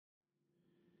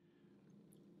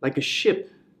Like a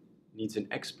ship needs an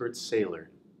expert sailor,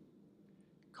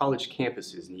 college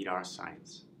campuses need our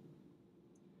science.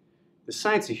 The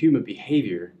science of human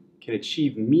behavior can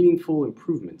achieve meaningful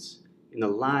improvements in the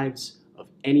lives of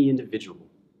any individual,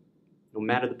 no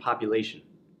matter the population.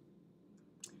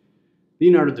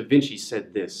 Leonardo da Vinci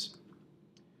said this: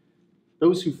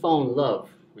 "Those who fall in love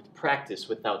with practice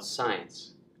without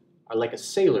science are like a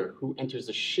sailor who enters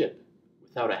a ship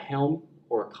without a helm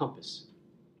or a compass,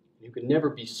 and who can never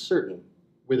be certain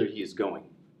whither he is going."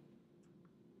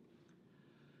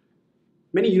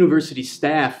 Many university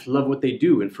staff love what they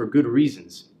do, and for good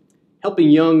reasons.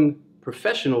 Helping young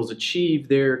professionals achieve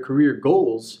their career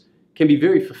goals can be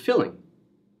very fulfilling,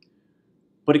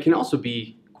 but it can also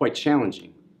be quite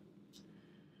challenging.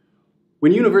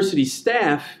 When university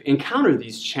staff encounter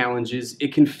these challenges,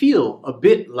 it can feel a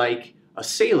bit like a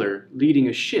sailor leading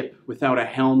a ship without a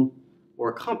helm or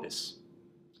a compass.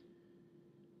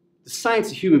 The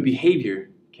science of human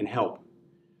behavior can help.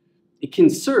 It can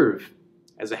serve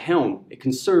as a helm. It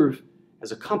can serve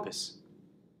as a compass.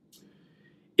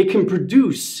 It can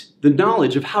produce the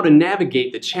knowledge of how to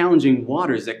navigate the challenging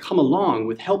waters that come along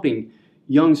with helping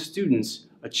young students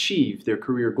achieve their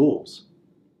career goals.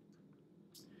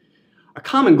 A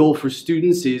common goal for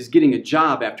students is getting a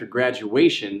job after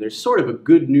graduation. There's sort of a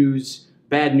good news,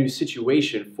 bad news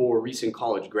situation for recent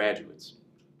college graduates.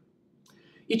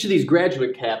 Each of these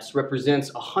graduate caps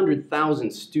represents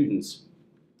 100,000 students.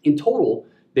 In total,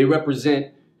 they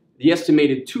represent the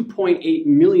estimated 2.8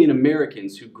 million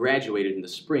Americans who graduated in the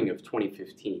spring of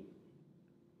 2015.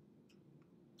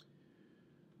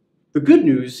 The good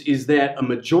news is that a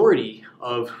majority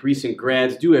of recent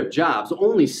grads do have jobs.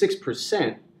 Only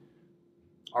 6%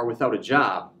 are without a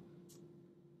job.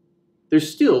 There's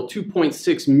still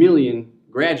 2.6 million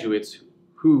graduates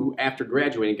who, after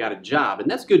graduating, got a job, and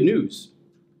that's good news.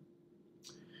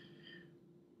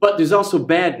 But there's also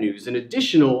bad news. An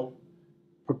additional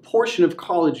proportion of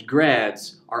college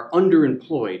grads are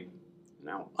underemployed.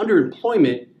 Now,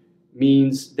 underemployment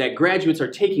means that graduates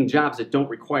are taking jobs that don't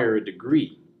require a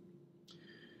degree.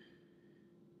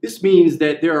 This means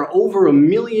that there are over 1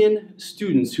 million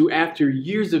students who, after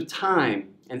years of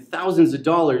time and thousands of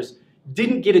dollars,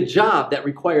 didn't get a job that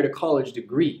required a college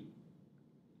degree.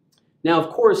 Now, of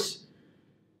course,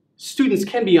 students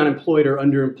can be unemployed or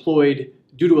underemployed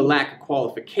due to a lack of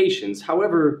qualifications.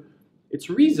 However, it's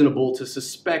reasonable to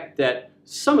suspect that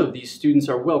some of these students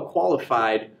are well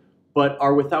qualified but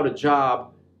are without a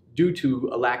job due to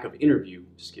a lack of interview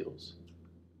skills.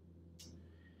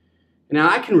 Now,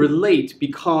 I can relate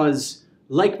because,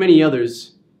 like many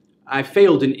others, I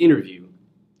failed an interview.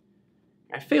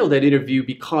 I failed that interview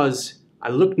because I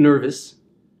looked nervous,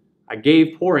 I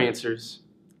gave poor answers,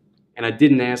 and I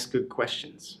didn't ask good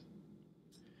questions.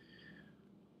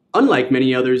 Unlike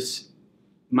many others,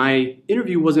 my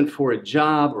interview wasn't for a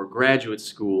job or graduate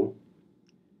school.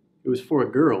 It was for a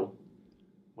girl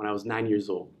when I was 9 years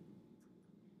old.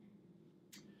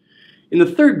 In the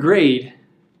 3rd grade,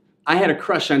 I had a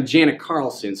crush on Janet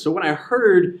Carlson, so when I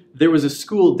heard there was a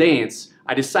school dance,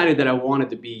 I decided that I wanted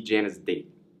to be Janet's date.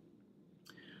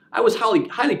 I was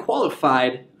highly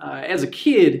qualified. As a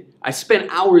kid, I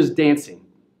spent hours dancing.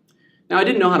 Now, I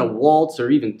didn't know how to waltz or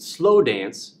even slow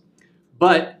dance,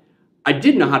 but I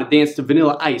did know how to dance to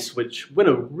Vanilla Ice, which went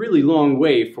a really long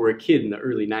way for a kid in the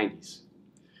early 90s.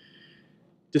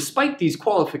 Despite these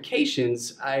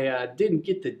qualifications, I didn't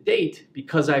get the date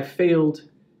because I failed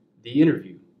the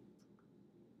interview.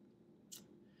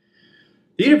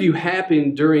 The interview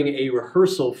happened during a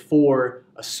rehearsal for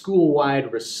a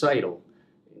school-wide recital.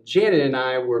 Janet and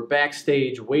I were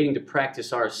backstage waiting to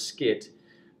practice our skit.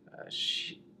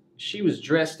 She was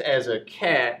dressed as a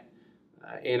cat,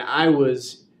 and I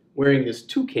was wearing this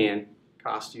toucan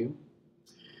costume.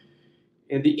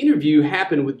 And the interview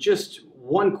happened with just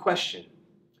one question.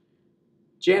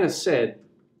 Janet said,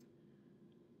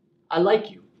 "I like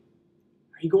you.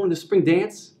 Are you going to spring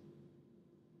dance?"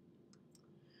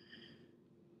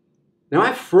 Now,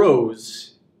 I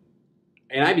froze,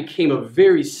 and I became a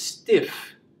very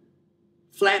stiff,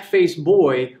 flat-faced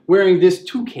boy wearing this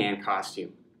toucan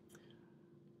costume.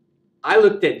 I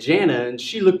looked at Jana, and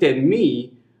she looked at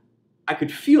me. I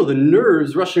could feel the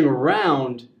nerves rushing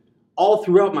around all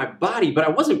throughout my body, but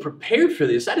I wasn't prepared for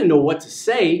this. I didn't know what to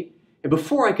say, and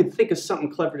before I could think of something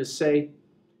clever to say,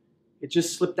 it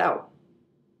just slipped out.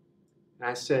 And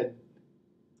I said,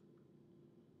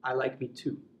 "I like me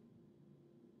too."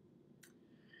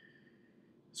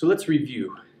 So let's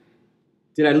review.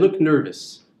 Did I look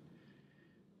nervous?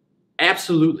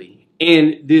 Absolutely.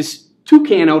 And this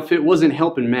toucan outfit wasn't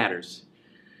helping matters.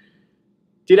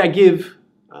 Did I give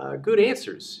good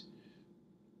answers?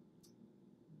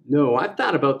 No, I've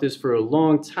thought about this for a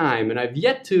long time, and I've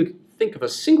yet to think of a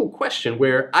single question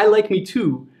where "I like me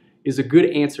too" is a good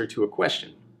answer to a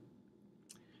question.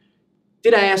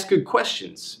 Did I ask good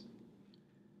questions?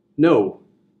 No.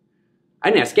 I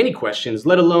didn't ask any questions,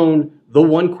 let alone the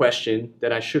one question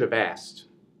that I should have asked.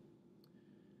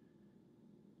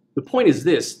 The point is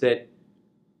this, that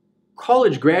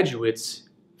college graduates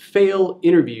fail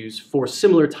interviews for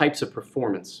similar types of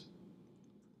performance.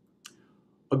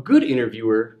 A good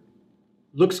interviewer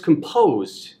looks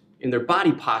composed in their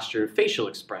body posture and facial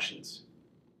expressions.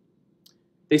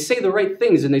 They say the right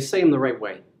things and they say them the right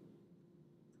way.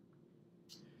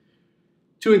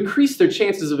 To increase their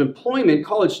chances of employment,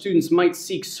 college students might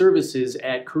seek services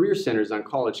at career centers on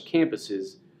college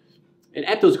campuses. And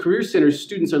at those career centers,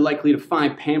 students are likely to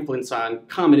find pamphlets on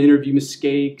common interview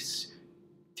mistakes,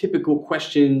 typical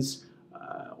questions,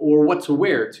 or what to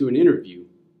wear to an interview.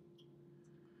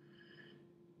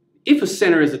 If a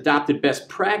center has adopted best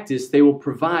practice, they will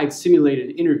provide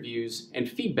simulated interviews and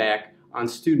feedback on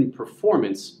student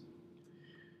performance.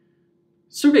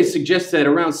 Surveys suggest that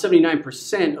around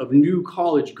 79% of new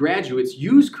college graduates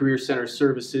use Career Center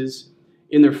services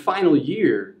in their final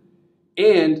year,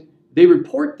 and they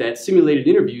report that simulated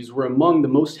interviews were among the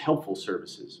most helpful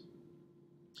services.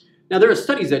 Now, there are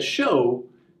studies that show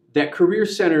that Career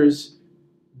Centers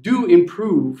do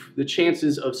improve the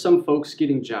chances of some folks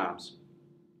getting jobs.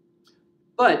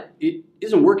 But it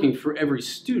isn't working for every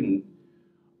student.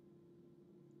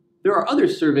 There are other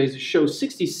surveys that show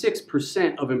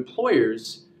 66% of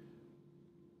employers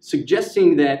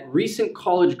suggesting that recent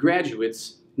college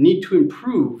graduates need to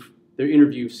improve their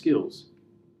interview skills.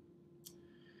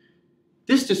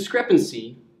 This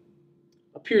discrepancy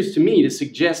appears to me to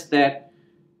suggest that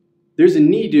there's a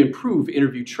need to improve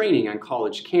interview training on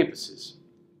college campuses.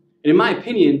 And in my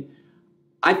opinion,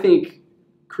 I think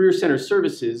Career Center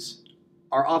services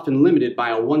are often limited by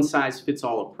a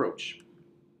one-size-fits-all approach.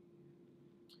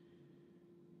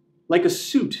 Like a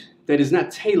suit that is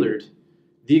not tailored,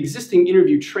 the existing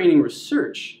interview training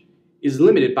research is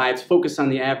limited by its focus on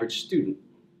the average student.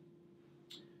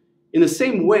 In the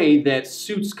same way that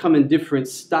suits come in different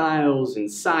styles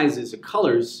and sizes and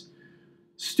colors,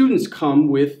 students come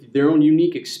with their own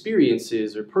unique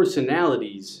experiences or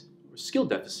personalities or skill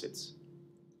deficits.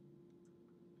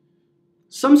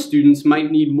 Some students might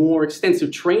need more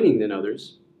extensive training than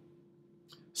others.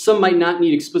 Some might not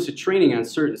need explicit training on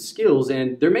certain skills,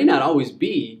 and there may not always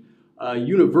be a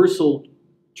universal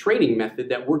training method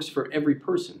that works for every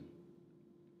person.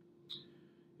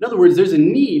 In other words, there's a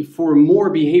need for more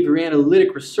behavior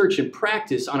analytic research and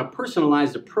practice on a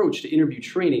personalized approach to interview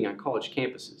training on college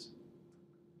campuses.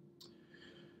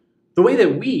 The way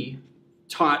that we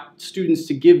taught students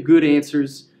to give good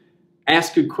answers,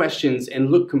 ask good questions,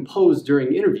 and look composed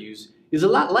during interviews is a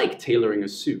lot like tailoring a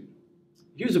suit.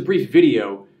 Here's a brief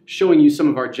video showing you some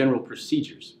of our general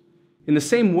procedures. In the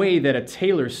same way that a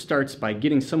tailor starts by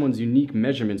getting someone's unique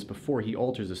measurements before he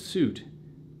alters a suit,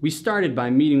 we started by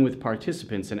meeting with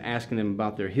participants and asking them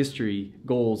about their history,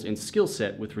 goals, and skill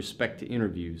set with respect to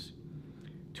interviews.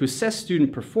 To assess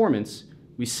student performance,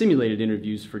 we simulated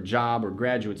interviews for job or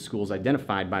graduate schools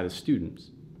identified by the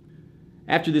students.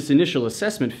 After this initial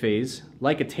assessment phase,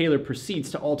 like a tailor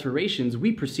proceeds to alterations,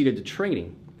 we proceeded to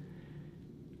training.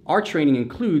 Our training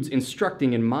includes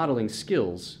instructing and modeling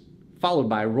skills, followed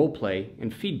by role play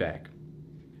and feedback.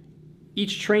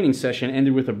 Each training session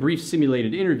ended with a brief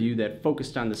simulated interview that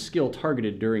focused on the skill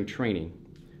targeted during training.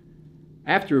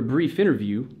 After a brief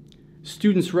interview,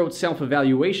 students wrote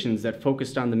self-evaluations that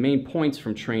focused on the main points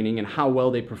from training and how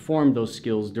well they performed those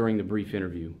skills during the brief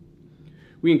interview.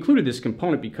 We included this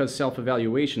component because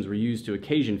self-evaluations were used to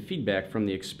occasion feedback from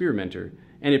the experimenter,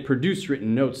 and it produced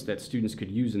written notes that students could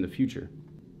use in the future.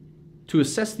 To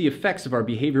assess the effects of our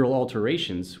behavioral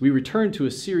alterations, we returned to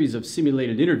a series of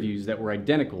simulated interviews that were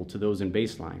identical to those in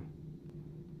baseline.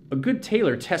 A good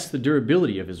tailor tests the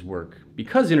durability of his work.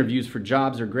 Because interviews for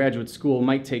jobs or graduate school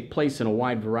might take place in a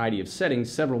wide variety of settings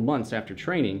several months after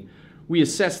training, we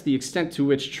assess the extent to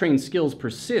which trained skills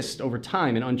persist over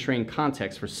time in untrained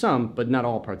contexts for some, but not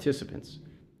all participants.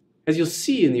 As you'll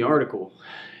see in the article,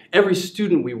 every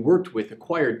student we worked with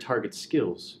acquired target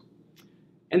skills,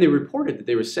 and they reported that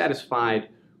they were satisfied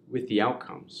with the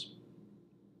outcomes.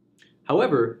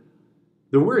 However,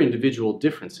 there were individual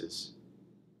differences.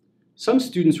 Some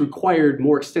students required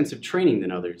more extensive training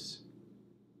than others.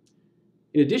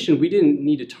 In addition, we didn't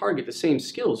need to target the same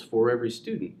skills for every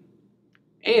student.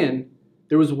 And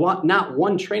there was not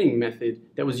one training method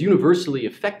that was universally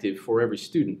effective for every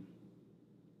student.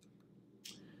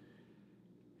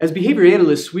 As behavior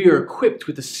analysts, we are equipped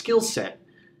with a skill set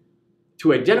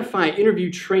to identify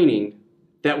interview training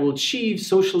that will achieve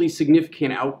socially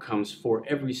significant outcomes for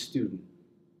every student.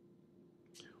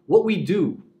 What we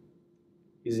do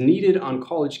is needed on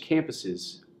college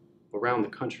campuses around the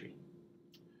country.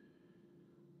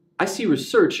 I see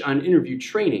research on interview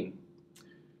training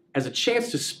as a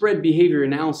chance to spread behavior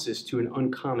analysis to an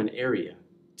uncommon area,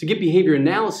 to get behavior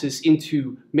analysis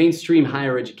into mainstream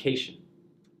higher education.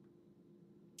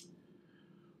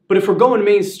 But if we're going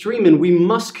mainstream, we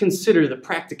must consider the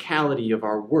practicality of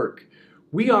our work.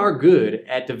 We are good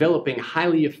at developing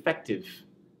highly effective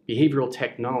behavioral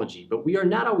technology, but we are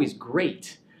not always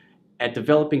great at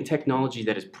developing technology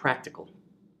that is practical.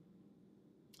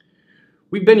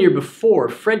 We've been here before.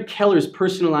 Fred Keller's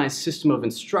personalized system of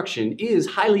instruction is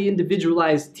highly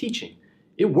individualized teaching.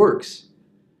 It works,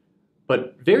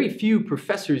 but very few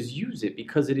professors use it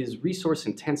because it is resource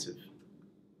intensive.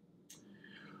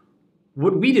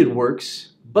 What we did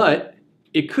works, but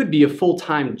it could be a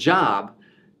full-time job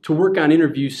to work on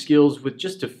interview skills with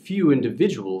just a few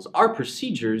individuals. Our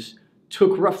procedures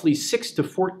took roughly 6 to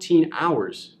 14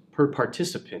 hours per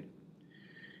participant.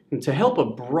 And to help a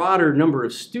broader number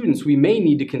of students, we may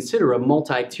need to consider a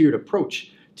multi-tiered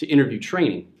approach to interview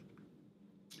training.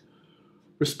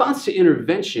 Response to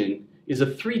intervention is a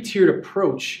 3-tiered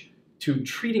approach to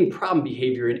treating problem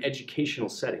behavior in educational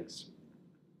settings.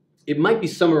 It might be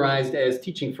summarized as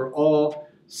teaching for all,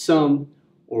 some,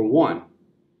 or one.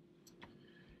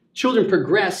 Children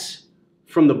progress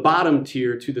from the bottom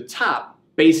tier to the top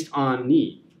based on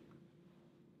need.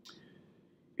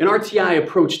 An RTI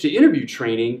approach to interview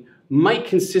training might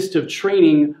consist of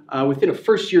training within a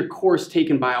first-year course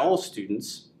taken by all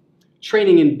students,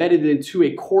 training embedded into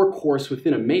a core course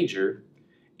within a major,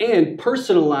 and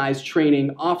personalized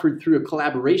training offered through a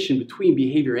collaboration between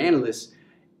behavior analysts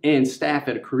and staff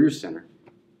at a career center.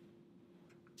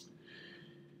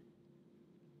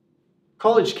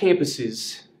 College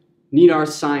campuses need our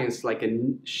science like a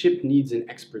ship needs an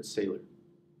expert sailor.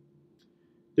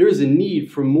 There is a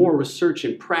need for more research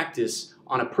and practice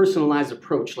on a personalized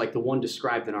approach like the one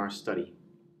described in our study.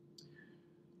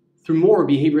 Through more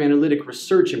behavior analytic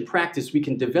research and practice, we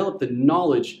can develop the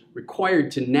knowledge required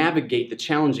to navigate the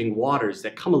challenging waters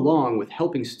that come along with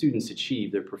helping students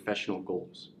achieve their professional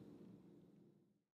goals.